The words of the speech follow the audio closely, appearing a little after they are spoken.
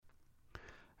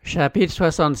Chapitre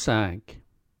 65.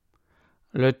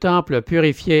 Le temple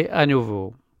purifié à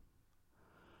nouveau.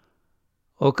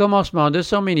 Au commencement de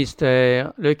son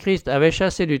ministère, le Christ avait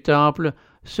chassé du temple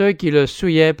ceux qui le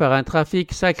souillaient par un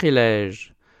trafic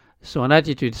sacrilège. Son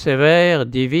attitude sévère,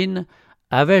 divine,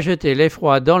 avait jeté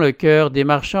l'effroi dans le cœur des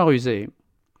marchands rusés.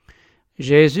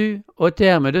 Jésus, au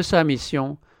terme de sa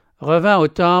mission, revint au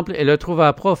temple et le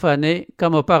trouva profané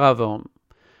comme auparavant.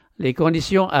 Les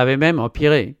conditions avaient même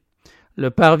empiré. Le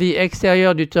parvis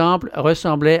extérieur du temple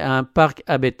ressemblait à un parc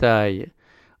à bétail.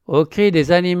 Aux cris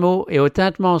des animaux et au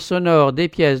tintement sonore des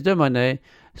pièces de monnaie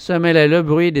se mêlait le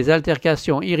bruit des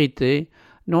altercations irritées,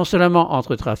 non seulement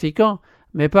entre trafiquants,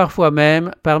 mais parfois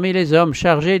même parmi les hommes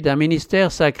chargés d'un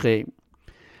ministère sacré.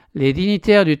 Les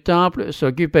dignitaires du temple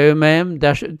s'occupaient eux-mêmes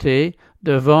d'acheter,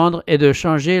 de vendre et de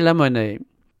changer la monnaie.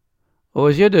 Aux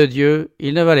yeux de Dieu,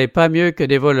 ils ne valaient pas mieux que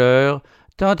des voleurs,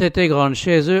 tant était grande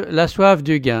chez eux la soif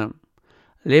du gain.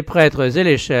 Les prêtres et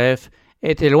les chefs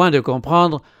étaient loin de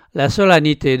comprendre la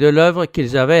solennité de l'œuvre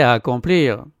qu'ils avaient à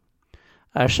accomplir.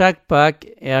 À chaque Pâques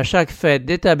et à chaque fête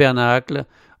des tabernacles,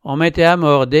 on mettait à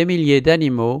mort des milliers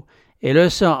d'animaux, et le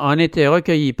sang en était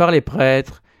recueilli par les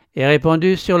prêtres et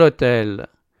répandu sur l'autel.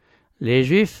 Les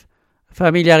Juifs,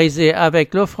 familiarisés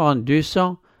avec l'offrande du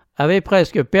sang, avaient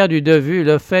presque perdu de vue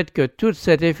le fait que toute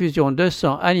cette effusion de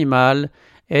sang animal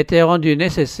était rendue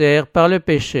nécessaire par le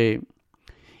péché.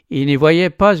 Ils n'y voyaient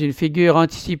pas une figure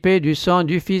anticipée du sang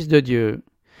du Fils de Dieu,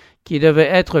 qui devait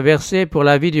être versé pour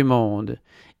la vie du monde,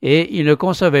 et ils ne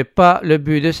concevaient pas le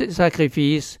but de ces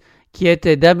sacrifices qui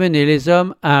était d'amener les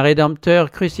hommes à un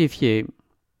Rédempteur crucifié.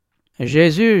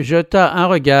 Jésus jeta un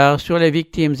regard sur les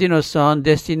victimes innocentes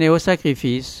destinées au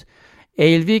sacrifice,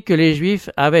 et il vit que les Juifs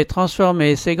avaient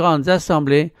transformé ces grandes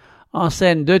assemblées en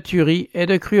scènes de tuerie et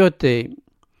de cruauté.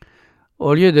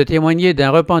 Au lieu de témoigner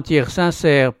d'un repentir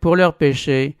sincère pour leurs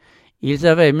péchés, ils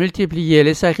avaient multiplié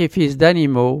les sacrifices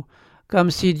d'animaux, comme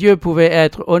si Dieu pouvait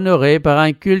être honoré par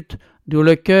un culte d'où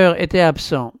le cœur était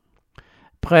absent.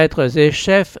 Prêtres et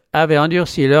chefs avaient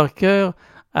endurci leur cœur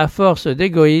à force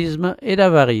d'égoïsme et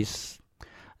d'avarice.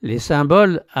 Les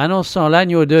symboles annonçant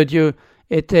l'agneau de Dieu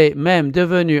étaient même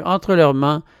devenus entre leurs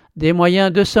mains des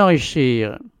moyens de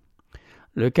s'enrichir.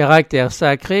 Le caractère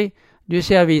sacré du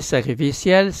service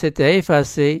sacrificiel s'était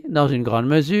effacé dans une grande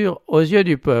mesure aux yeux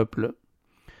du peuple.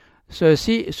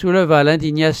 Ceci souleva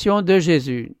l'indignation de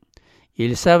Jésus.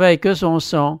 Il savait que son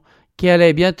sang, qui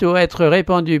allait bientôt être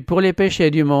répandu pour les péchés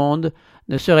du monde,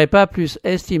 ne serait pas plus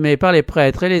estimé par les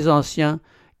prêtres et les anciens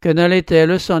que ne l'était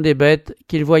le sang des bêtes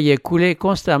qu'ils voyaient couler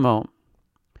constamment.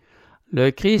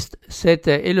 Le Christ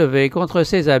s'était élevé contre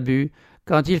ces abus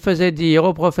quand il faisait dire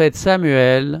au prophète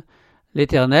Samuel «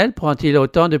 L'Éternel prend-il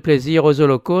autant de plaisir aux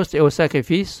holocaustes et aux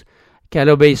sacrifices qu'à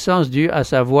l'obéissance due à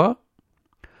sa voix?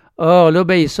 Or,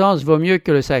 l'obéissance vaut mieux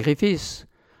que le sacrifice,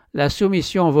 la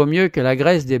soumission vaut mieux que la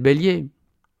graisse des béliers. »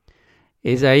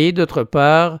 Ésaïe, d'autre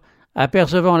part,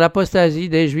 apercevant l'apostasie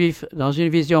des Juifs dans une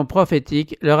vision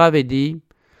prophétique, leur avait dit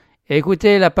 «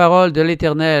 Écoutez la parole de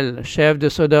l'Éternel, chef de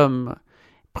Sodome.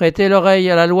 Prêtez l'oreille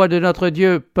à la loi de notre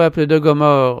Dieu, peuple de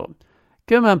Gomorrhe.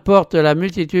 Que m'importe la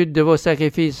multitude de vos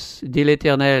sacrifices, dit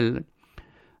l'Éternel.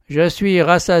 Je suis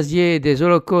rassasié des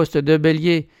holocaustes de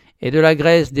béliers et de la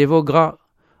graisse des veaux gras.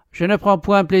 Je ne prends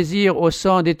point plaisir au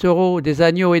sang des taureaux, des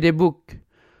agneaux et des boucs.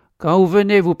 Quand vous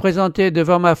venez vous présenter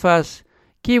devant ma face,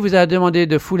 qui vous a demandé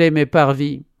de fouler mes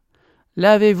parvis?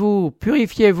 Lavez-vous,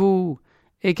 purifiez-vous,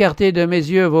 écartez de mes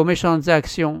yeux vos méchantes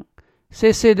actions.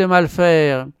 Cessez de mal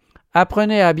faire,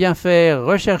 apprenez à bien faire,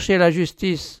 recherchez la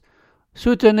justice.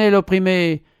 Soutenez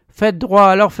l'opprimé, faites droit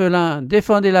à l'orphelin,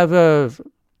 défendez la veuve.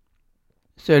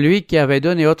 Celui qui avait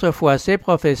donné autrefois ces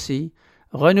prophéties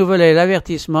renouvelait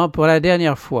l'avertissement pour la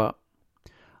dernière fois.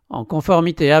 En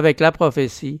conformité avec la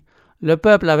prophétie, le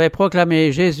peuple avait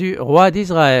proclamé Jésus roi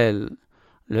d'Israël.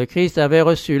 Le Christ avait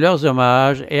reçu leurs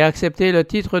hommages et accepté le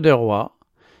titre de roi.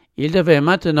 Il devait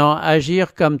maintenant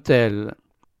agir comme tel.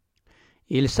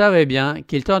 Il savait bien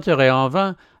qu'il tenterait en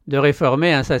vain de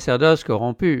réformer un sacerdoce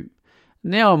corrompu.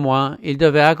 Néanmoins, il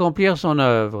devait accomplir son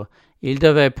œuvre. Il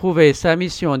devait prouver sa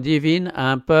mission divine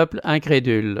à un peuple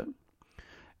incrédule.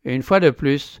 Une fois de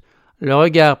plus, le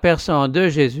regard perçant de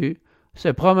Jésus se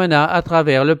promena à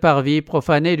travers le parvis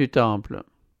profané du temple.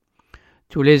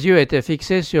 Tous les yeux étaient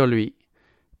fixés sur lui.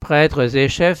 Prêtres et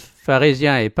chefs,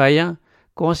 pharisiens et païens,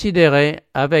 considéraient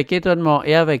avec étonnement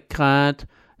et avec crainte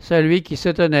celui qui se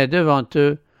tenait devant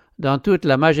eux dans toute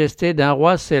la majesté d'un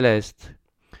roi céleste.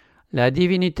 La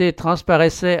divinité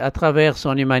transparaissait à travers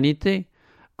son humanité,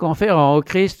 conférant au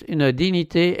Christ une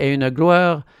dignité et une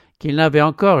gloire qu'il n'avait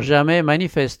encore jamais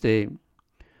manifestées.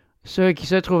 Ceux qui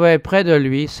se trouvaient près de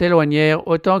lui s'éloignèrent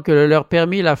autant que le leur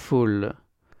permit la foule.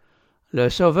 Le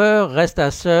Sauveur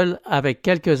resta seul avec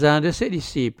quelques-uns de ses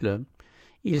disciples.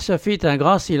 Il se fit un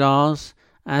grand silence,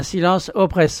 un silence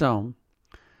oppressant.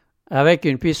 Avec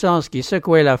une puissance qui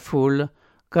secouait la foule,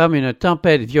 comme une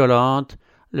tempête violente,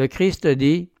 le Christ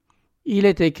dit « Il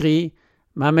est écrit,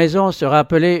 ma maison sera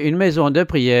appelée une maison de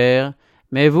prière,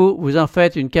 mais vous, vous en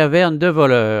faites une caverne de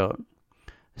voleurs. »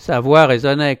 Sa voix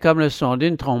résonnait comme le son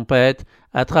d'une trompette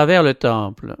à travers le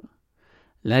temple.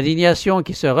 L'indignation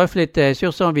qui se reflétait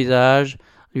sur son visage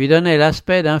lui donnait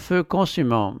l'aspect d'un feu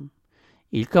consumant.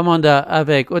 Il commanda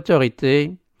avec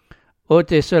autorité «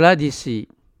 Ôtez cela d'ici ».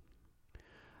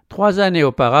 3 années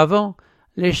auparavant,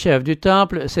 les chefs du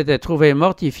temple s'étaient trouvés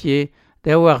mortifiés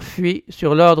d'avoir fui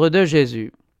sur l'ordre de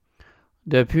Jésus.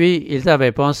 Depuis, ils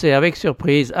avaient pensé avec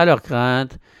surprise à leurs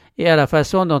craintes et à la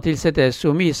façon dont ils s'étaient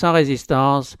soumis sans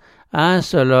résistance à un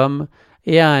seul homme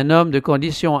et à un homme de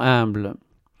condition humble.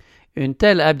 Une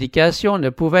telle abdication ne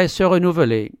pouvait se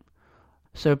renouveler.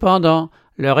 Cependant,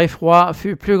 leur effroi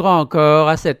fut plus grand encore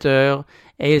à cette heure,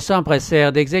 et ils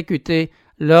s'empressèrent d'exécuter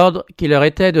l'ordre qui leur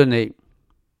était donné.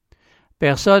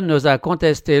 Personne n'osa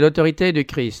contester l'autorité du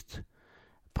Christ.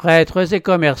 Prêtres et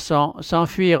commerçants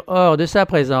s'enfuirent hors de sa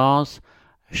présence,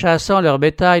 chassant leur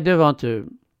bétail devant eux.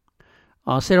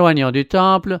 En s'éloignant du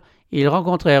temple, ils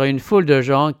rencontrèrent une foule de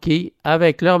gens qui,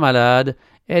 avec leurs malades,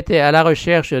 étaient à la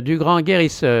recherche du grand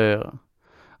guérisseur.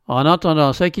 En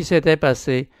entendant ce qui s'était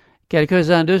passé,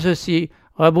 quelques-uns de ceux-ci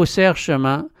rebroussèrent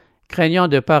chemin, craignant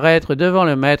de paraître devant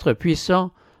le Maître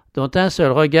puissant, dont un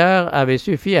seul regard avait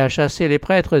suffi à chasser les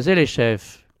prêtres et les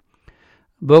chefs.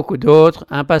 Beaucoup d'autres,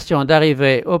 impatients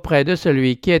d'arriver auprès de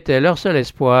celui qui était leur seul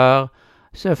espoir,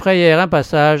 se frayèrent un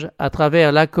passage à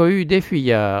travers la cohue des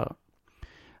fuyards.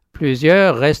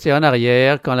 Plusieurs, restés en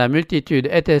arrière quand la multitude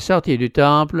était sortie du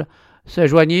temple, se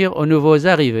joignirent aux nouveaux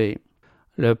arrivés.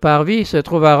 Le parvis se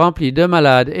trouva rempli de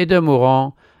malades et de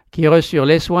mourants qui reçurent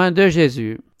les soins de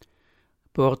Jésus.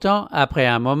 Pourtant, après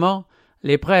un moment,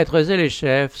 les prêtres et les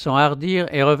chefs s'enhardirent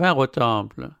et revinrent au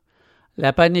temple.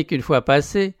 La panique une fois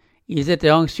passée, ils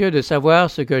étaient anxieux de savoir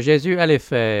ce que Jésus allait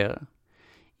faire.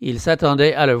 Ils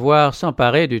s'attendaient à le voir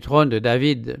s'emparer du trône de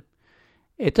David.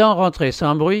 Étant rentrés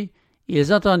sans bruit,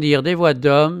 ils entendirent des voix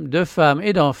d'hommes, de femmes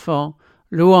et d'enfants,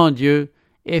 louant Dieu,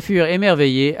 et furent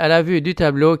émerveillés à la vue du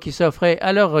tableau qui s'offrait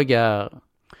à leurs regards.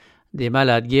 Des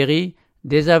malades guéris,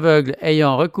 des aveugles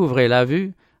ayant recouvré la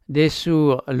vue, des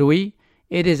sourds louis,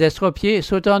 et des estropiés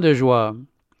sautant de joie.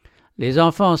 Les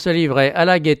enfants se livraient à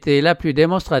la gaieté la plus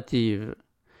démonstrative.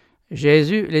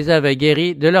 Jésus les avait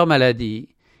guéris de leur maladie.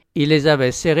 Il les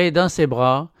avait serrés dans ses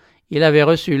bras. Il avait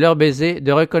reçu leur baiser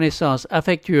de reconnaissance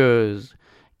affectueuse.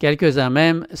 Quelques-uns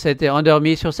même s'étaient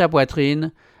endormis sur sa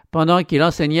poitrine pendant qu'il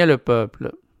enseignait le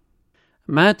peuple.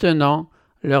 Maintenant,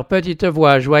 leur petite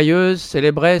voix joyeuse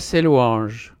célébrait ses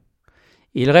louanges.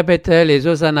 Ils répétaient les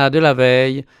hosannas de la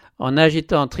veille en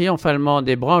agitant triomphalement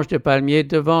des branches de palmier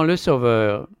devant le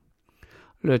Sauveur.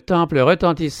 Le temple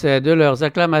retentissait de leurs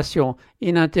acclamations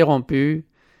ininterrompues.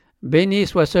 « Béni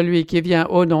soit celui qui vient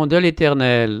au nom de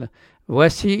l'Éternel.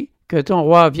 Voici que ton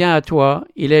roi vient à toi,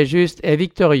 il est juste et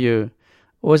victorieux.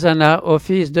 Hosanna au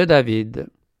fils de David. »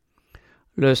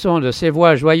 Le son de ces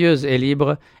voix joyeuses et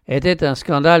libres était un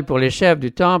scandale pour les chefs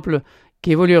du temple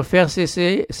qui voulurent faire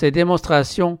cesser ces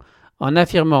démonstrations en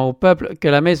affirmant au peuple que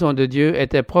la maison de Dieu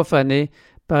était profanée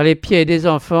par les pieds des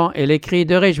enfants et les cris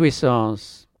de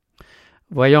réjouissance.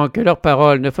 Voyant que leurs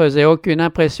paroles ne faisaient aucune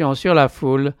impression sur la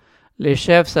foule, les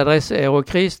chefs s'adressèrent au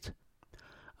Christ.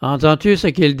 « Entends-tu ce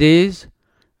qu'ils disent » ?»«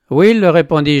 Oui, leur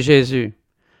répondit Jésus. »«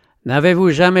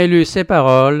 N'avez-vous jamais lu ces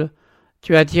paroles ?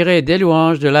 Tu as tiré des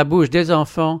louanges de la bouche des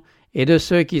enfants et de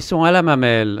ceux qui sont à la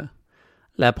mamelle. »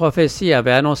 La prophétie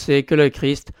avait annoncé que le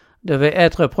Christ devait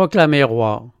être proclamé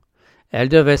roi. Elle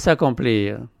devait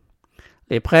s'accomplir.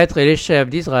 Les prêtres et les chefs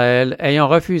d'Israël ayant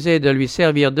refusé de lui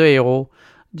servir de héros,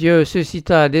 Dieu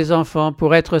suscita des enfants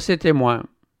pour être ses témoins.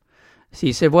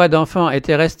 Si ces voix d'enfants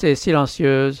étaient restées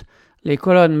silencieuses, les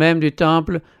colonnes même du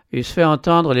temple eussent fait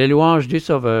entendre les louanges du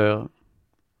Sauveur.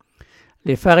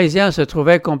 Les pharisiens se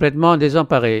trouvaient complètement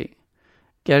désemparés.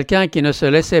 Quelqu'un qui ne se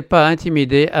laissait pas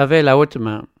intimider avait la haute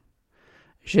main.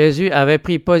 Jésus avait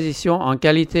pris position en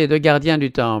qualité de gardien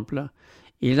du temple.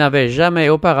 Il n'avait jamais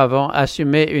auparavant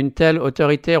assumé une telle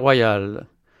autorité royale.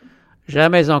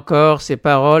 Jamais encore ses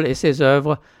paroles et ses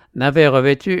œuvres n'avaient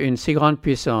revêtu une si grande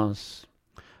puissance.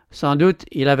 Sans doute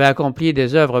il avait accompli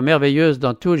des œuvres merveilleuses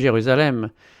dans tout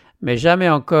Jérusalem, mais jamais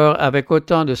encore avec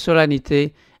autant de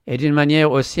solennité et d'une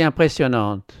manière aussi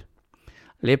impressionnante.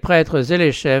 Les prêtres et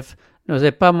les chefs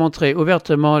n'osaient pas montrer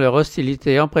ouvertement leur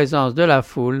hostilité en présence de la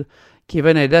foule qui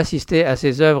venaient d'assister à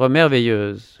ces œuvres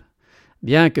merveilleuses.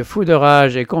 Bien que fou de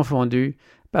rage et confondu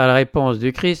par la réponse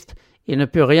du Christ, il ne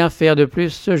put rien faire de plus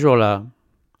ce jour-là.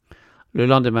 Le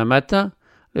lendemain matin,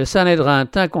 le Sanhédrin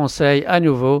tint conseil à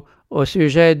nouveau au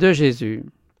sujet de Jésus.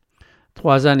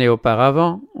 3 années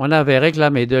auparavant, on avait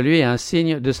réclamé de lui un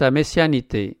signe de sa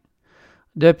messianité.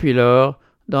 Depuis lors,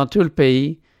 dans tout le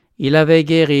pays, il avait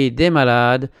guéri des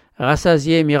malades,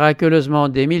 rassasié miraculeusement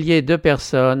des milliers de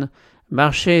personnes,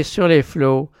 marché sur les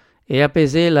flots et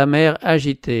apaisé la mer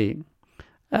agitée.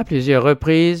 À plusieurs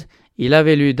reprises, il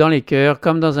avait lu dans les cœurs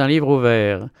comme dans un livre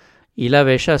ouvert. Il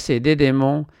avait chassé des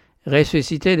démons,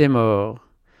 ressuscité des morts.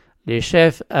 Les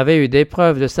chefs avaient eu des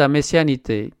preuves de sa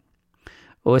messianité.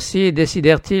 Aussi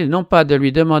décidèrent-ils non pas de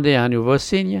lui demander un nouveau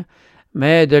signe,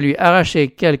 mais de lui arracher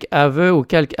quelque aveu ou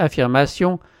quelque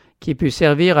affirmation qui pût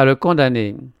servir à le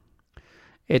condamner.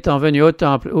 Étant venus au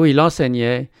temple où il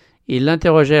enseignait, ils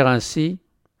l'interrogèrent ainsi :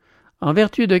 « En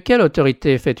vertu de quelle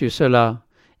autorité fais-tu cela ?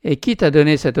 Et qui t'a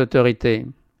donné cette autorité ?»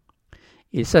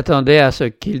 Il s'attendait à ce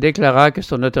qu'il déclarât que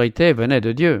son autorité venait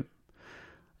de Dieu.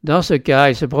 Dans ce cas,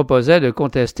 il se proposait de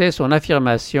contester son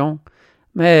affirmation,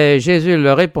 mais Jésus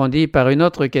leur répondit par une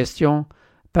autre question,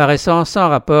 paraissant sans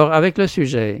rapport avec le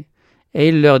sujet, et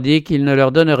il leur dit qu'il ne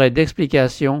leur donnerait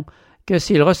d'explication que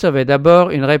s'ils recevaient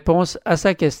d'abord une réponse à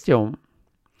sa question.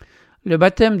 « Le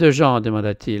baptême de Jean,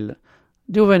 demanda-t-il,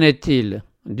 d'où venait-il,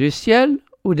 du ciel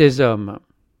ou des hommes ?»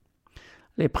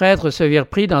 Les prêtres se virent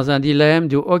pris dans un dilemme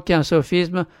d'où aucun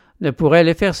sophisme ne pourrait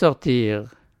les faire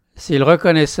sortir. S'ils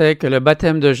reconnaissaient que le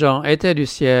baptême de Jean était du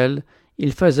ciel,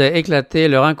 ils faisaient éclater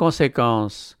leur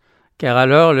inconséquence, car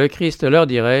alors le Christ leur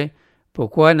dirait : «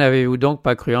 Pourquoi n'avez-vous donc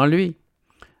pas cru en lui ?»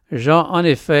 Jean, en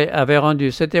effet, avait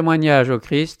rendu ce témoignage au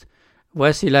Christ : «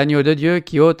 Voici l'agneau de Dieu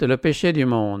qui ôte le péché du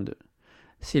monde. »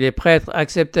 Si les prêtres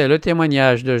acceptaient le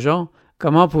témoignage de Jean,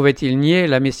 comment pouvaient-ils nier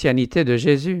la messianité de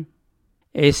Jésus ?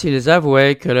 Et s'ils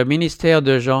avouaient que le ministère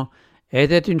de Jean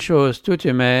était une chose toute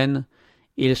humaine,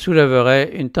 ils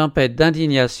souleveraient une tempête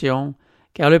d'indignation,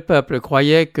 car le peuple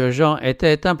croyait que Jean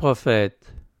était un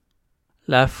prophète.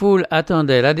 La foule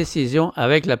attendait la décision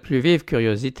avec la plus vive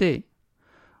curiosité.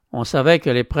 On savait que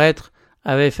les prêtres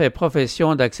avaient fait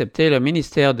profession d'accepter le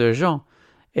ministère de Jean,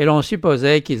 et l'on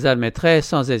supposait qu'ils admettraient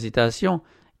sans hésitation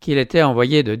qu'il était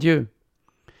envoyé de Dieu.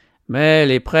 Mais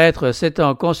les prêtres,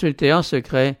 s'étant consultés en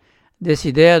secret,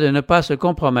 décidèrent de ne pas se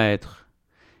compromettre.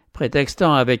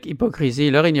 Prétextant avec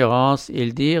hypocrisie leur ignorance,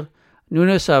 ils dirent : « Nous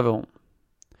ne savons. »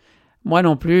 « Moi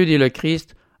non plus, dit le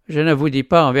Christ, je ne vous dis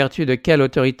pas en vertu de quelle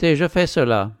autorité je fais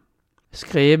cela. »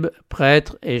 Scribes,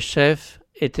 prêtres et chefs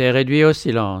étaient réduits au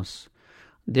silence.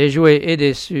 Déjoués et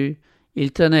déçus,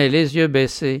 ils tenaient les yeux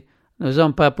baissés,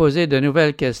 n'osant pas poser de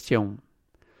nouvelles questions.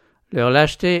 Leur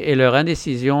lâcheté et leur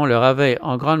indécision leur avaient,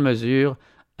 en grande mesure,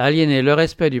 aliéné le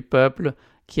respect du peuple,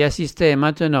 qui assistait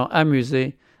maintenant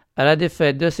amusé à la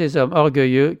défaite de ces hommes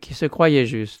orgueilleux qui se croyaient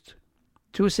justes.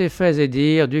 Tous ces faits et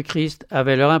dires du Christ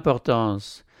avaient leur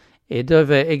importance et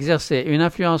devaient exercer une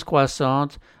influence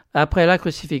croissante après la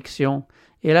crucifixion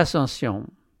et l'ascension.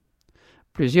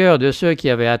 Plusieurs de ceux qui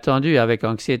avaient attendu avec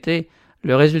anxiété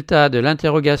le résultat de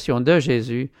l'interrogation de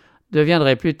Jésus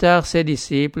deviendraient plus tard ses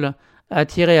disciples,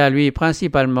 attirés à lui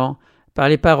principalement par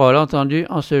les paroles entendues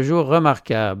en ce jour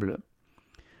remarquable.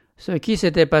 Ce qui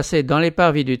s'était passé dans les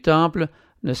parvis du temple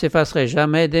ne s'effacerait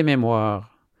jamais des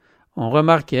mémoires. On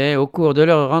remarquait, au cours de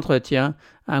leur entretien,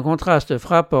 un contraste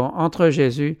frappant entre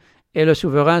Jésus et le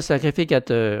souverain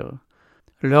sacrificateur.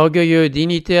 L'orgueilleux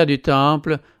dignitaire du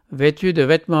temple, vêtu de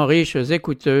vêtements riches et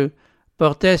coûteux,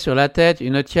 portait sur la tête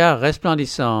une tiare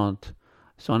resplendissante.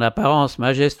 Son apparence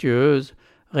majestueuse,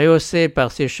 rehaussée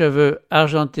par ses cheveux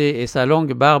argentés et sa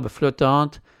longue barbe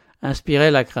flottante,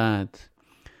 inspirait la crainte.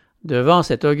 Devant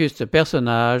cet auguste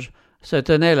personnage se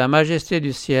tenait la majesté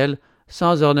du ciel,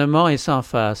 sans ornement et sans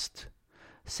faste.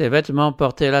 Ses vêtements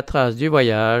portaient la trace du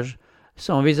voyage,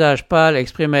 son visage pâle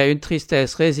exprimait une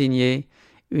tristesse résignée,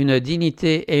 une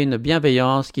dignité et une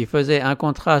bienveillance qui faisaient un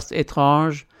contraste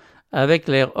étrange avec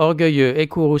l'air orgueilleux et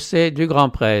courroucé du grand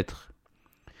prêtre.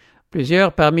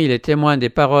 Plusieurs parmi les témoins des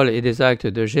paroles et des actes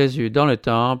de Jésus dans le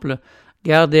temple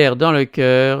gardèrent dans le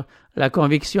cœur la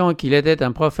conviction qu'il était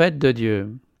un prophète de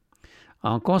Dieu.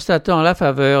 En constatant la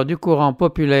faveur du courant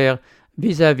populaire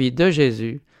vis-à-vis de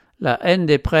Jésus, la haine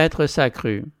des prêtres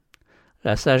s'accrut.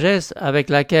 La sagesse avec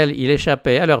laquelle il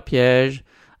échappait à leurs pièges,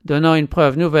 donnant une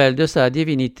preuve nouvelle de sa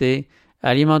divinité,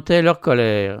 alimentait leur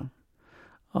colère.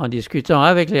 En discutant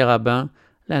avec les rabbins,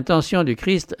 l'intention du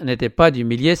Christ n'était pas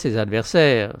d'humilier ses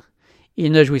adversaires.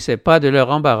 Il ne jouissait pas de leur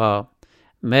embarras,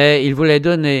 mais il voulait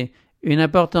donner une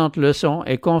importante leçon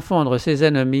et confondre ses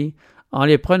ennemis en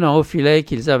les prenant au filet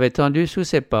qu'ils avaient tendu sous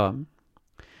ses pas.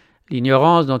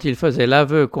 L'ignorance dont il faisait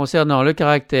l'aveu concernant le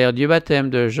caractère du baptême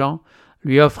de Jean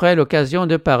lui offrait l'occasion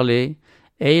de parler,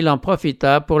 et il en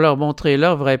profita pour leur montrer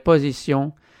leur vraie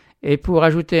position et pour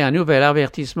ajouter un nouvel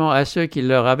avertissement à ceux qu'il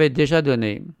leur avait déjà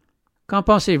donnés. « Qu'en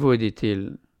pensez-vous »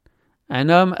 dit-il. Un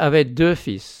homme avait 2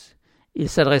 fils. Il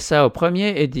s'adressa au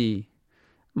premier et dit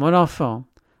 « Mon enfant,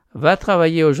 va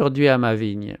travailler aujourd'hui à ma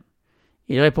vigne. »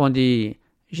 Il répondit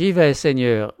 « J'y vais,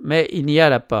 Seigneur, mais il n'y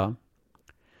alla pas. »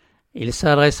 Il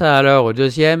s'adressa alors au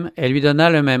deuxième et lui donna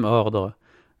le même ordre.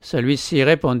 Celui-ci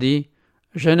répondit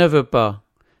 « Je ne veux pas. »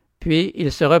 Puis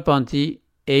il se repentit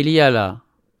et il y alla.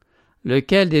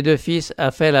 Lequel des 2 fils a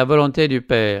fait la volonté du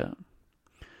Père?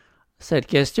 Cette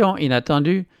question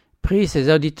inattendue prit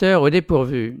ses auditeurs au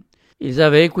dépourvu. Ils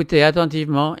avaient écouté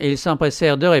attentivement et ils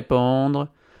s'empressèrent de répondre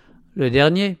 « Le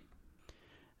dernier ».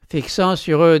 Fixant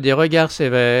sur eux des regards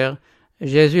sévères,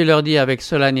 Jésus leur dit avec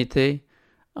solennité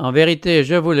 « En vérité,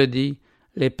 je vous le dis,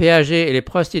 les péagers et les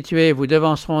prostituées vous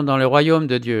devanceront dans le royaume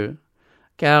de Dieu.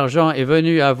 Car Jean est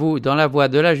venu à vous dans la voie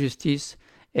de la justice,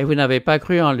 et vous n'avez pas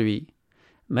cru en lui.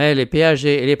 Mais les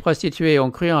péagers et les prostituées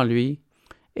ont cru en lui,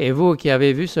 et vous qui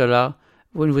avez vu cela,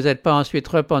 vous ne vous êtes pas ensuite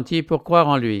repentis pour croire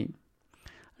en lui. »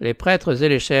 Les prêtres et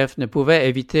les chefs ne pouvaient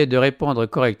éviter de répondre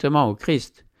correctement au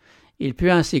Christ. Il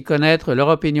put ainsi connaître leur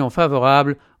opinion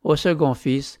favorable au second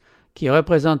fils, qui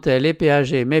représentait les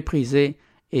péagers méprisés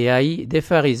et haïs des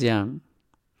pharisiens.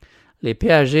 Les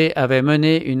péagers avaient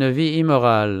mené une vie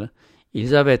immorale.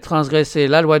 Ils avaient transgressé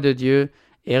la loi de Dieu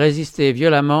et résisté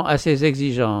violemment à ses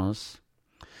exigences.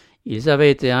 Ils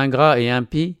avaient été ingrats et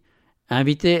impies.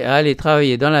 Invités à aller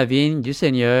travailler dans la vigne du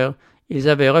Seigneur, ils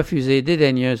avaient refusé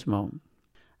dédaigneusement.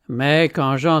 Mais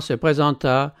quand Jean se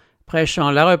présenta, prêchant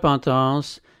la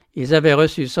repentance, ils avaient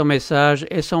reçu son message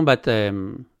et son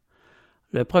baptême.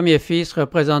 Le premier fils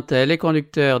représentait les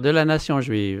conducteurs de la nation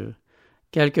juive.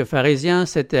 Quelques pharisiens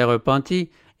s'étaient repentis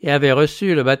et avaient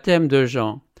reçu le baptême de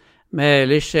Jean, mais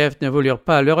les chefs ne voulurent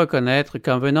pas le reconnaître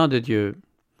comme venant de Dieu.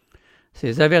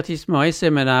 Ces avertissements et ces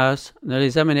menaces ne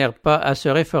les amenèrent pas à se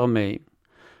réformer.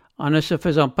 En ne se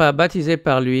faisant pas baptiser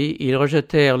par lui, ils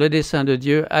rejetèrent le dessein de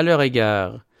Dieu à leur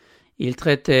égard. Ils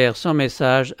traitèrent son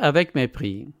message avec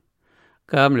mépris.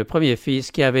 Comme le premier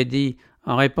fils qui avait dit,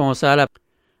 en réponse à la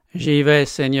 « J'y vais,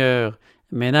 Seigneur »,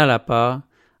 mais n'alla pas,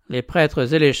 les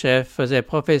prêtres et les chefs faisaient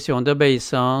profession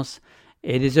d'obéissance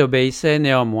et désobéissaient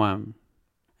néanmoins.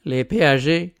 Les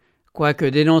péagers, quoique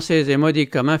dénoncés et maudits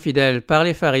comme infidèles par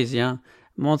les pharisiens,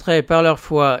 montraient par leur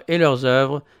foi et leurs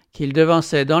œuvres qu'ils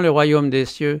devançaient dans le royaume des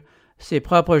cieux ses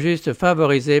propres justes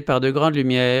favorisés par de grandes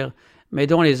lumières, mais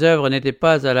dont les œuvres n'étaient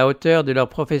pas à la hauteur de leur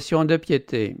profession de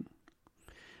piété.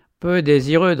 Peu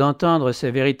désireux d'entendre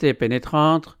ces vérités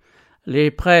pénétrantes,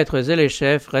 les prêtres et les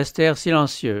chefs restèrent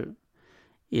silencieux.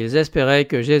 Ils espéraient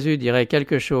que Jésus dirait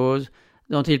quelque chose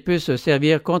dont ils pussent se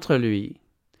servir contre lui.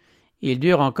 Ils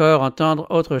durent encore entendre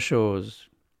autre chose.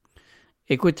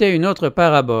 Écoutez une autre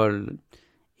parabole.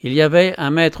 Il y avait un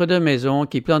maître de maison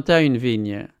qui planta une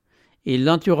vigne. Il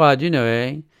l'entoura d'une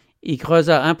haie, y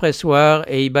creusa un pressoir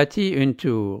et y bâtit une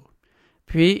tour.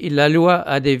 Puis il la loua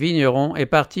à des vignerons et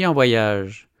partit en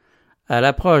voyage. À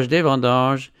l'approche des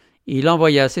vendanges, il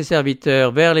envoya ses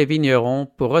serviteurs vers les vignerons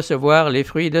pour recevoir les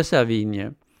fruits de sa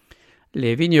vigne.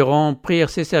 Les vignerons prirent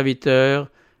ses serviteurs,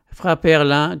 frappèrent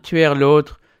l'un, tuèrent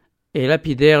l'autre et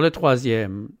lapidèrent le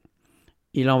troisième.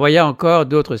 Il envoya encore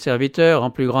d'autres serviteurs en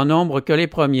plus grand nombre que les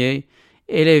premiers,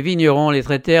 et les vignerons les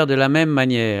traitèrent de la même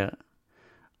manière.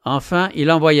 Enfin,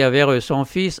 il envoya vers eux son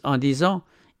fils en disant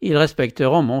 « Ils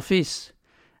respecteront mon fils ».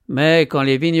 Mais quand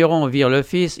les vignerons virent le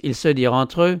fils, ils se dirent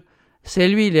entre eux « C'est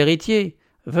lui l'héritier,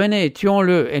 venez,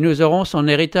 tuons-le, et nous aurons son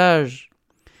héritage ».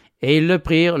 Et ils le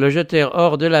prirent, le jetèrent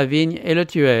hors de la vigne et le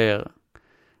tuèrent.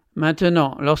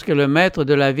 Maintenant, lorsque le maître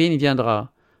de la vigne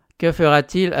viendra, que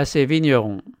fera-t-il à ces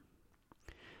vignerons?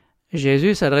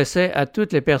 Jésus s'adressait à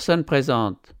toutes les personnes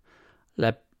présentes.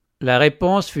 La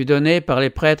réponse fut donnée par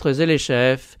les prêtres et les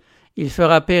chefs. Il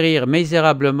fera périr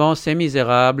misérablement ces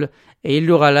misérables, et il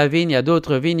louera la vigne à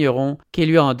d'autres vignerons qui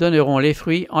lui en donneront les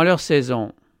fruits en leur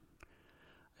saison.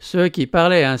 Ceux qui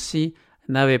parlaient ainsi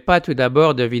n'avaient pas tout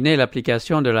d'abord deviné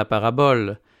l'application de la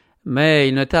parabole, mais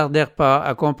ils ne tardèrent pas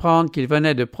à comprendre qu'ils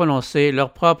venaient de prononcer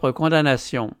leur propre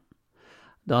condamnation.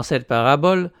 Dans cette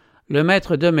parabole, le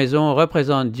maître de maison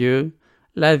représente Dieu,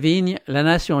 la vigne, la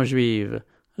nation juive,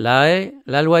 la haie,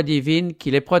 la loi divine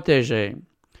qui les protégeait.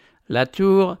 La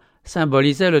tour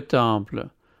symbolisait le temple.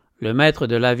 Le maître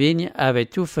de la vigne avait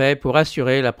tout fait pour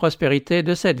assurer la prospérité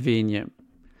de cette vigne.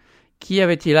 « Qui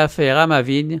avait-il affaire à ma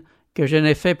vigne que je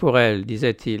n'ai fait pour elle ?»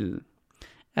 disait-il.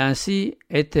 Ainsi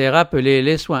étaient rappelés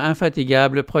les soins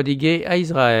infatigables prodigués à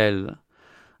Israël.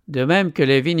 De même que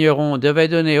les vignerons devaient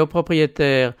donner aux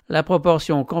propriétaires la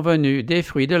proportion convenue des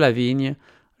fruits de la vigne,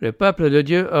 le peuple de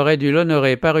Dieu aurait dû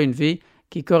l'honorer par une vie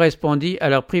qui correspondit à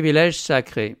leurs privilèges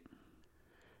sacrés.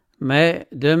 Mais,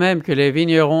 de même que les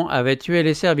vignerons avaient tué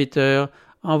les serviteurs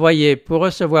envoyés pour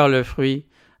recevoir le fruit,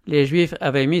 les Juifs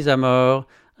avaient mis à mort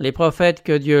les prophètes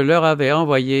que Dieu leur avait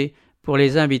envoyés pour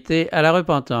les inviter à la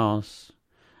repentance.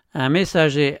 Un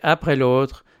messager après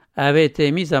l'autre avait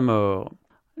été mis à mort.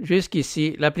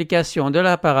 Jusqu'ici, l'application de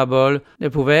la parabole ne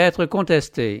pouvait être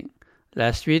contestée.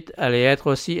 La suite allait être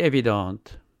aussi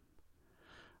évidente.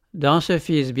 Dans ce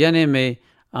fils bien-aimé,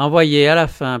 envoyé à la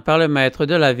fin par le maître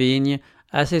de la vigne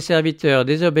à ses serviteurs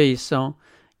désobéissants,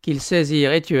 qu'ils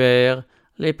saisirent et tuèrent,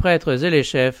 les prêtres et les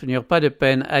chefs n'eurent pas de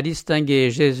peine à distinguer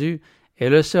Jésus et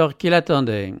le sort qui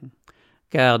l'attendait.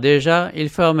 Car déjà, ils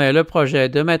formaient le projet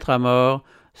de mettre à mort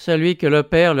celui que le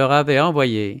Père leur avait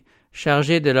envoyé,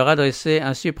 chargé de leur adresser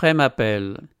un suprême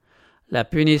appel. La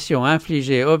punition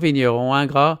infligée aux vignerons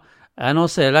ingrats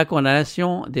annonçait la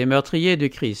condamnation des meurtriers du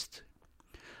Christ.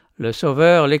 Le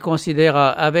Sauveur les considéra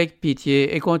avec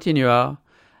pitié et continua :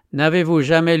 « N'avez-vous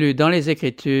jamais lu dans les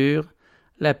Écritures,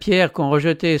 la pierre qu'ont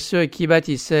rejetée ceux qui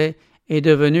bâtissaient est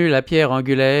devenue la pierre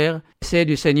angulaire, c'est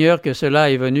du Seigneur que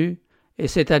cela est venu, et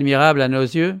c'est admirable à nos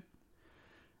yeux.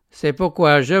 C'est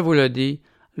pourquoi je vous le dis,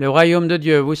 le royaume de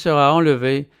Dieu vous sera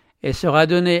enlevé et sera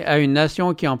donné à une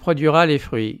nation qui en produira les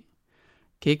fruits.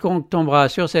 Quiconque tombera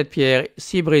sur cette pierre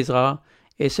s'y brisera,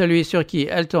 et celui sur qui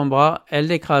elle tombera, elle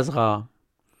l'écrasera. »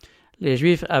 Les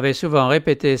Juifs avaient souvent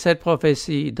répété cette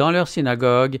prophétie dans leur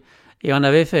synagogue et en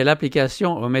avaient fait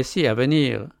l'application au Messie à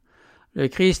venir. Le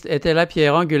Christ était la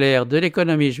pierre angulaire de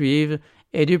l'économie juive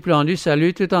et du plan du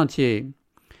salut tout entier.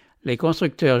 Les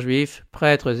constructeurs juifs,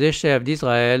 prêtres et chefs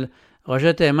d'Israël,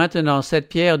 rejetaient maintenant cette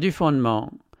pierre du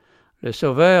fondement. Le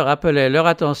Sauveur appelait leur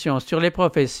attention sur les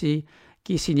prophéties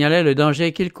qui signalaient le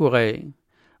danger qu'ils couraient.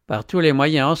 Par tous les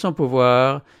moyens en son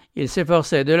pouvoir, il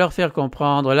s'efforçait de leur faire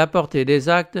comprendre la portée des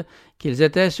actes qu'ils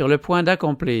étaient sur le point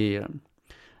d'accomplir.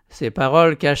 Ces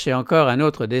paroles cachaient encore un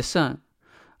autre dessein.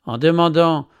 En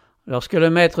demandant, lorsque le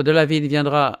maître de la vigne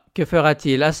viendra, que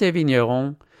fera-t-il à ces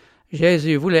vignerons,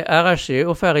 Jésus voulait arracher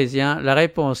aux pharisiens la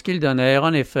réponse qu'ils donnèrent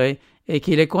en effet et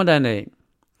qui les condamnait.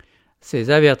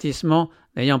 Ces avertissements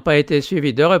n'ayant pas été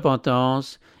suivis de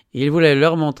repentance, il voulait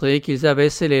leur montrer qu'ils avaient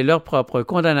scellé leur propre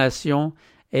condamnation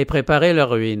et préparé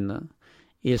leur ruine.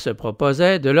 Il se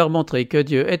proposait de leur montrer que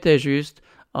Dieu était juste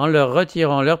en leur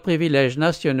retirant leurs privilèges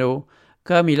nationaux,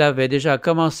 comme il avait déjà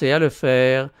commencé à le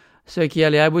faire, ce qui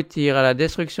allait aboutir à la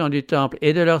destruction du temple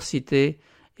et de leur cité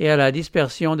et à la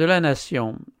dispersion de la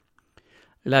nation.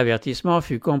 L'avertissement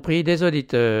fut compris des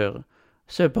auditeurs.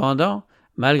 Cependant,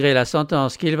 malgré la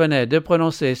sentence qu'ils venaient de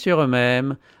prononcer sur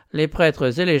eux-mêmes, les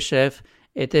prêtres et les chefs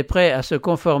étaient prêts à se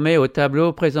conformer au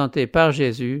tableau présenté par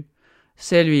Jésus.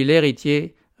 C'est lui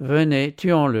l'héritier, venez,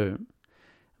 tuons-le.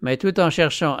 Mais tout en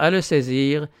cherchant à le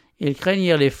saisir, ils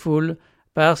craignirent les foules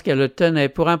parce qu'elles le tenaient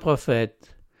pour un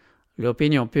prophète.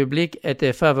 L'opinion publique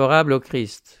était favorable au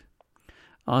Christ.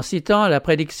 En citant la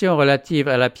prédiction relative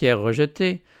à la pierre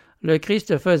rejetée, le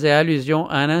Christ faisait allusion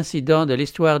à un incident de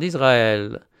l'histoire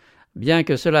d'Israël. Bien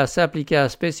que cela s'appliquât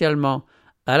spécialement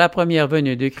à la première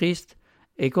venue du Christ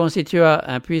et constituât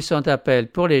un puissant appel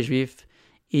pour les Juifs,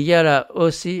 il y a là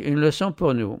aussi une leçon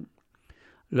pour nous.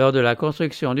 Lors de la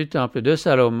construction du temple de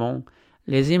Salomon,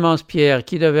 les immenses pierres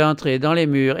qui devaient entrer dans les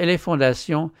murs et les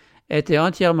fondations étaient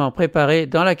entièrement préparées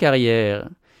dans la carrière.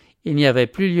 Il n'y avait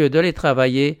plus lieu de les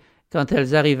travailler quand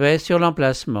elles arrivaient sur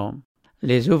l'emplacement.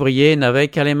 Les ouvriers n'avaient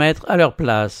qu'à les mettre à leur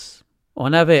place.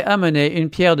 On avait amené une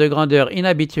pierre de grandeur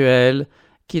inhabituelle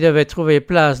qui devait trouver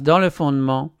place dans le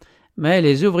fondement, mais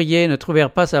les ouvriers ne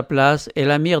trouvèrent pas sa place et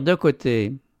la mirent de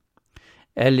côté.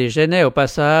 Elle les gênait au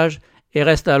passage et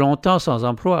resta longtemps sans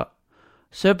emploi.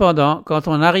 Cependant, quand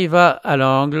on arriva à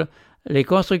l'angle, les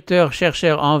constructeurs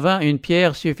cherchèrent en vain une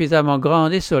pierre suffisamment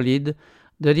grande et solide,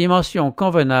 de dimensions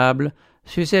convenables,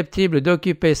 susceptible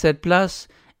d'occuper cette place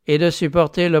et de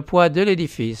supporter le poids de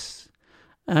l'édifice.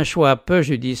 Un choix peu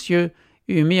judicieux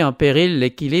eût mis en péril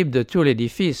l'équilibre de tout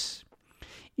l'édifice.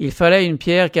 Il fallait une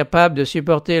pierre capable de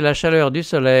supporter la chaleur du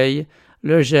soleil,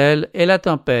 le gel et la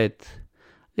tempête.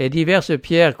 Les diverses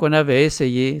pierres qu'on avait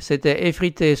essayées s'étaient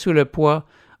effritées sous le poids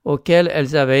auquel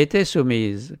elles avaient été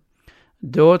soumises.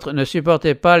 D'autres ne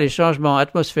supportaient pas les changements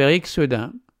atmosphériques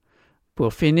soudains.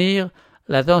 Pour finir,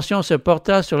 l'attention se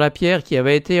porta sur la pierre qui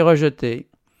avait été rejetée.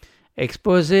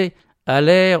 Exposée à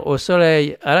l'air, au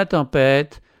soleil, à la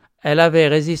tempête, elle avait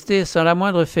résisté sans la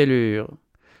moindre fêlure.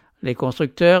 Les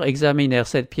constructeurs examinèrent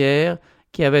cette pierre,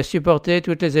 qui avait supporté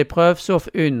toutes les épreuves sauf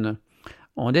une.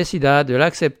 On décida de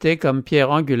l'accepter comme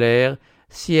pierre angulaire,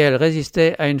 si elle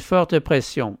résistait à une forte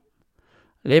pression.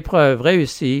 L'épreuve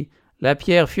réussie, la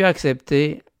pierre fut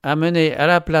acceptée, amenée à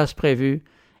la place prévue,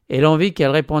 et l'on vit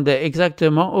qu'elle répondait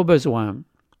exactement aux besoins.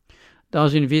 Dans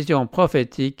une vision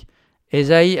prophétique,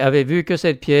 Ésaïe avait vu que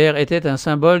cette pierre était un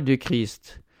symbole du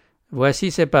Christ.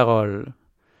 Voici ces paroles.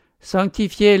 «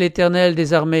 Sanctifiez l'Éternel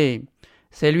des armées,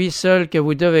 c'est lui seul que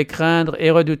vous devez craindre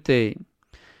et redouter.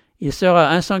 Il sera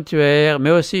un sanctuaire,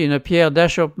 mais aussi une pierre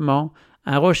d'achoppement,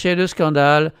 un rocher de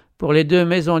scandale pour les deux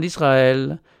maisons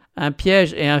d'Israël, un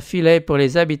piège et un filet pour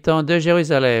les habitants de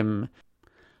Jérusalem.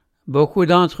 Beaucoup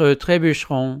d'entre eux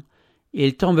trébucheront,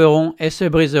 ils tomberont et se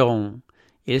briseront,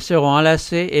 ils seront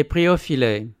enlacés et pris au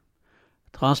filet. »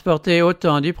 Transporté au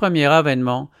temps du premier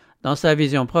avènement, dans sa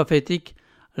vision prophétique,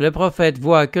 le prophète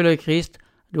voit que le Christ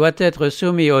doit être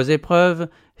soumis aux épreuves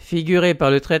figurées par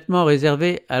le traitement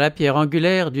réservé à la pierre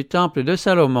angulaire du temple de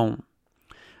Salomon.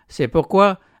 C'est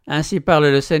pourquoi, ainsi parle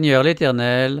le Seigneur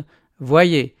l'Éternel, «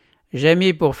 Voyez, j'ai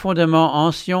mis pour fondement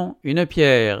en Sion une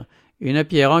pierre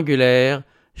angulaire,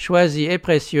 choisie et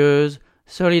précieuse,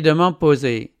 solidement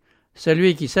posée.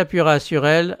 Celui qui s'appuiera sur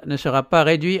elle ne sera pas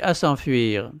réduit à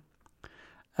s'enfuir. »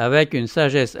 Avec une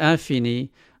sagesse infinie,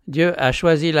 Dieu a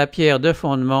choisi la pierre de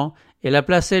fondement et l'a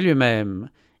placée lui-même.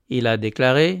 Il a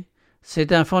déclaré «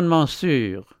 C'est un fondement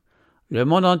sûr. Le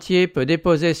monde entier peut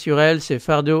déposer sur elle ses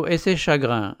fardeaux et ses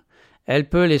chagrins. Elle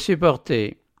peut les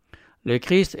supporter. Le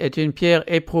Christ est une pierre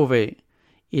éprouvée.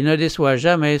 Il ne déçoit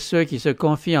jamais ceux qui se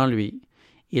confient en lui.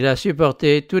 Il a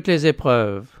supporté toutes les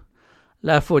épreuves.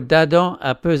 La faute d'Adam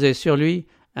a pesé sur lui,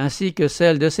 ainsi que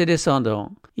celle de ses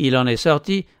descendants. Il en est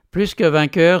sorti plus que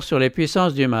vainqueur sur les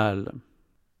puissances du mal.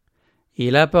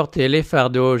 Il a porté les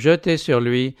fardeaux jetés sur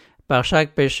lui par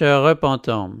chaque pécheur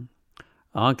repentant.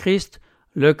 En Christ,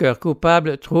 le cœur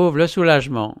coupable trouve le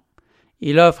soulagement.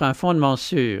 Il offre un fondement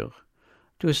sûr.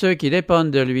 Tous ceux qui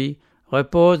dépendent de lui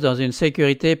reposent dans une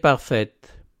sécurité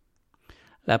parfaite.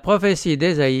 La prophétie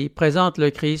d'Ésaïe présente le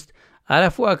Christ à la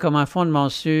fois comme un fondement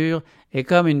sûr et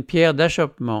comme une pierre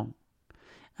d'achoppement.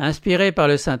 Inspiré par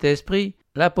le Saint-Esprit,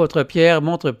 l'apôtre Pierre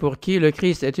montre pour qui le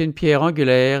Christ est une pierre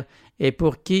angulaire et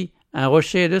pour qui un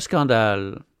rocher de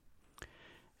scandale.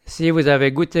 Si vous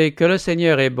avez goûté que le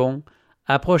Seigneur est bon,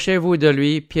 approchez-vous de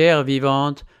lui, pierre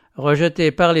vivante,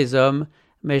 rejetée par les hommes,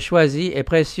 mais choisie et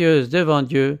précieuse devant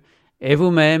Dieu, et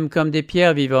vous-même, comme des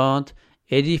pierres vivantes,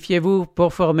 édifiez-vous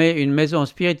pour former une maison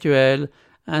spirituelle,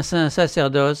 un saint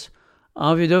sacerdoce,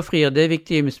 en vue d'offrir des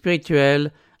victimes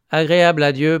spirituelles agréables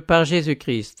à Dieu par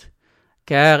Jésus-Christ.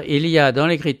 Car il y a dans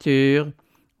l'Écriture,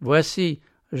 « Voici,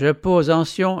 je pose en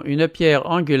Sion une pierre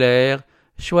angulaire,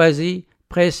 choisie,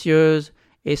 précieuse,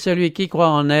 et celui qui croit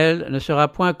en elle ne sera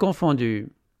point confondu. »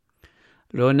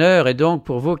 L'honneur est donc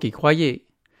pour vous qui croyez.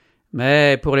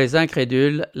 Mais pour les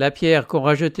incrédules, la pierre qu'ont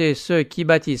rejetée ceux qui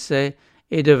bâtissaient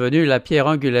est devenue la pierre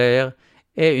angulaire,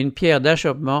 et une pierre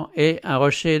d'achoppement et un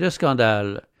rocher de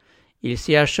scandale. Ils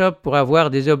s'y achoppent pour avoir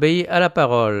désobéi à la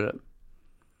parole.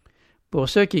 Pour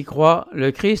ceux qui croient,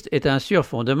 le Christ est un sûr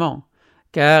fondement,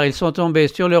 car ils sont tombés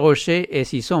sur le rocher et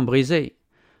s'y sont brisés.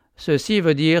 Ceci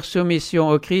veut dire soumission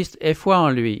au Christ et foi en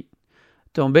lui.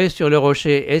 Tomber sur le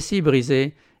rocher et s'y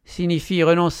briser signifie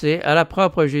renoncer à la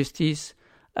propre justice,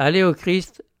 aller au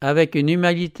Christ avec une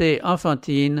humanité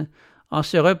enfantine, en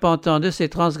se repentant de ses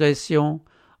transgressions,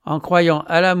 en croyant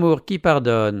à l'amour qui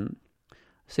pardonne.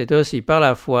 C'est aussi par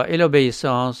la foi et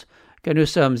l'obéissance que nous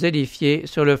sommes édifiés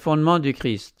sur le fondement du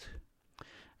Christ.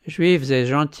 Juifs et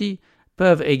gentils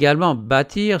peuvent également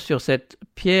bâtir sur cette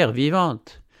pierre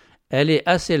vivante. Elle est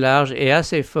assez large et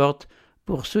assez forte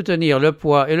pour soutenir le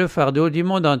poids et le fardeau du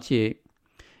monde entier.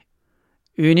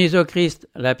 Unis au Christ,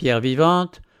 la pierre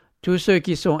vivante, tous ceux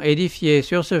qui sont édifiés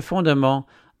sur ce fondement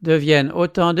deviennent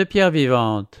autant de pierres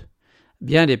vivantes.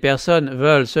 Bien des personnes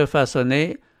veulent se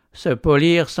façonner, se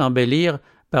polir, s'embellir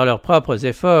par leurs propres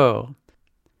efforts.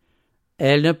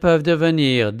 Elles ne peuvent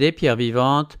devenir des pierres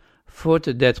vivantes faute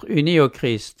d'être unies au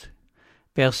Christ.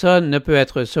 Personne ne peut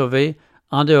être sauvé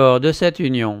en dehors de cette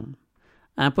union.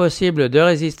 Impossible de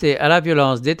résister à la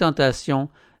violence des tentations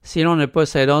si l'on ne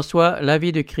possède en soi la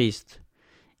vie du Christ.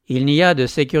 Il n'y a de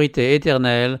sécurité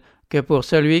éternelle que pour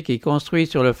celui qui construit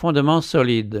sur le fondement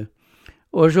solide.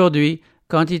 Aujourd'hui,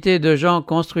 quantité de gens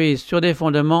construisent sur des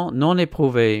fondements non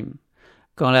éprouvés.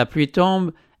 Quand la pluie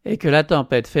tombe et que la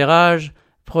tempête fait rage,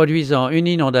 produisant une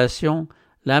inondation,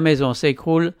 la maison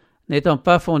s'écroule, n'étant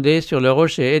pas fondée sur le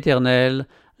rocher éternel,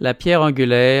 la pierre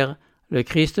angulaire, le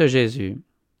Christ Jésus.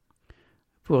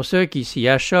 Pour ceux qui s'y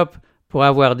achoppent pour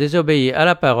avoir désobéi à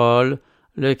la parole,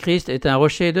 le Christ est un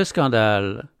rocher de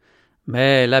scandale.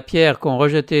 Mais la pierre qu'ont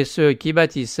rejetée ceux qui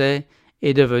bâtissaient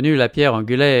est devenue la pierre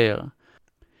angulaire.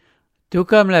 Tout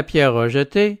comme la pierre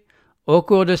rejetée, au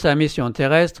cours de sa mission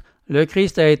terrestre, le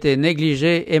Christ a été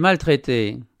négligé et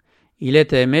maltraité. Il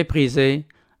était méprisé,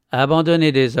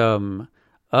 abandonné des hommes.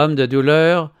 Homme de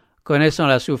douleur, connaissant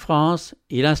la souffrance,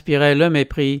 il inspirait le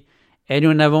mépris, et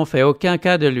nous n'avons fait aucun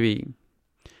cas de lui.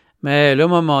 Mais le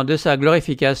moment de sa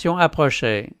glorification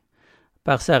approchait.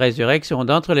 Par sa résurrection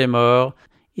d'entre les morts,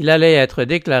 il allait être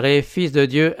déclaré Fils de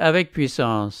Dieu avec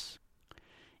puissance.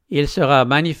 Il sera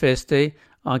manifesté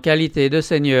en qualité de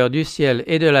Seigneur du ciel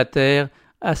et de la terre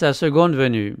à sa seconde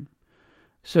venue.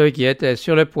 Ceux qui étaient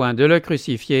sur le point de le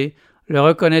crucifier le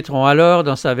reconnaîtront alors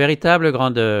dans sa véritable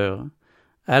grandeur.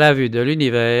 À la vue de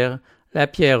l'univers, la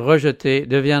pierre rejetée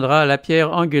deviendra la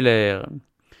pierre angulaire.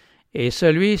 Et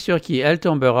celui sur qui elle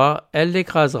tombera, elle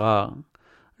l'écrasera.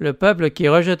 Le peuple qui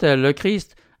rejetait le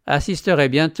Christ assisterait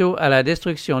bientôt à la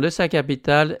destruction de sa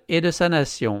capitale et de sa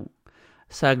nation.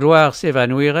 Sa gloire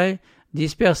s'évanouirait,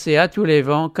 dispersée à tous les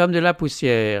vents comme de la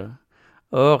poussière.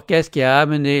 Or, qu'est-ce qui a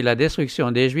amené la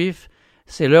destruction des Juifs?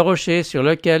 C'est le rocher sur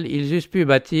lequel ils eussent pu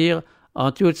bâtir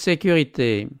en toute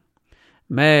sécurité.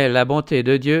 Mais la bonté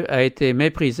de Dieu a été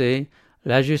méprisée,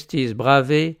 la justice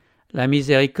bravée, la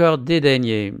miséricorde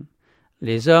dédaignée.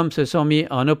 Les hommes se sont mis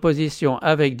en opposition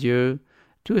avec Dieu.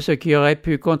 Tout ce qui aurait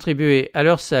pu contribuer à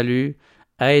leur salut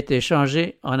a été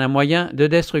changé en un moyen de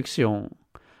destruction.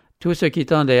 Tout ce qui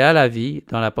tendait à la vie,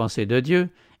 dans la pensée de Dieu,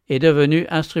 est devenu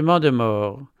instrument de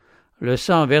mort. Le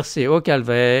sang versé au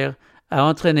calvaire a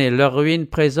entraîné leur ruine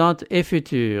présente et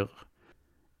future.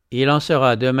 Il en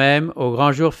sera de même au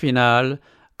grand jour final,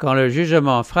 quand le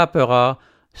jugement frappera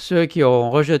ceux qui auront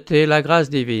rejeté la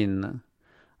grâce divine.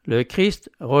 Le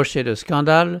Christ, rocher de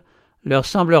scandale, leur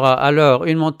semblera alors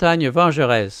une montagne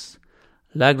vengeresse.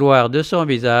 La gloire de son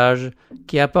visage,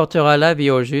 qui apportera la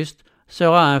vie aux justes,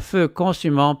 sera un feu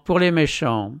consumant pour les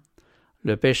méchants.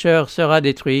 Le pécheur sera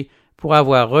détruit pour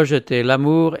avoir rejeté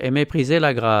l'amour et méprisé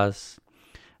la grâce.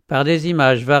 Par des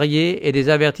images variées et des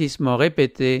avertissements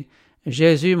répétés,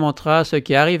 Jésus montra ce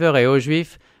qui arriverait aux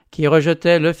Juifs qui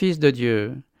rejetaient le Fils de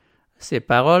Dieu. Ces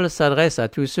paroles s'adressent à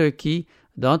tous ceux qui,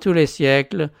 dans tous les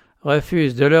siècles,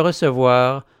 refusent de le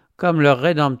recevoir comme leur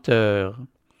Rédempteur.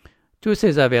 Tous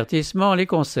ces avertissements les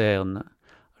concernent.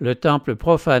 Le temple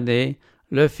profané,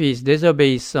 le Fils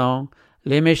désobéissant,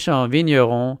 les méchants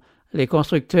vignerons, les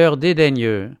constructeurs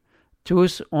dédaigneux.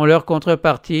 Tous ont leur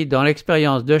contrepartie dans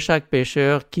l'expérience de chaque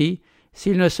pécheur qui,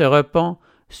 s'il ne se repent,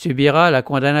 subira la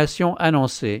condamnation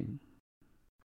annoncée.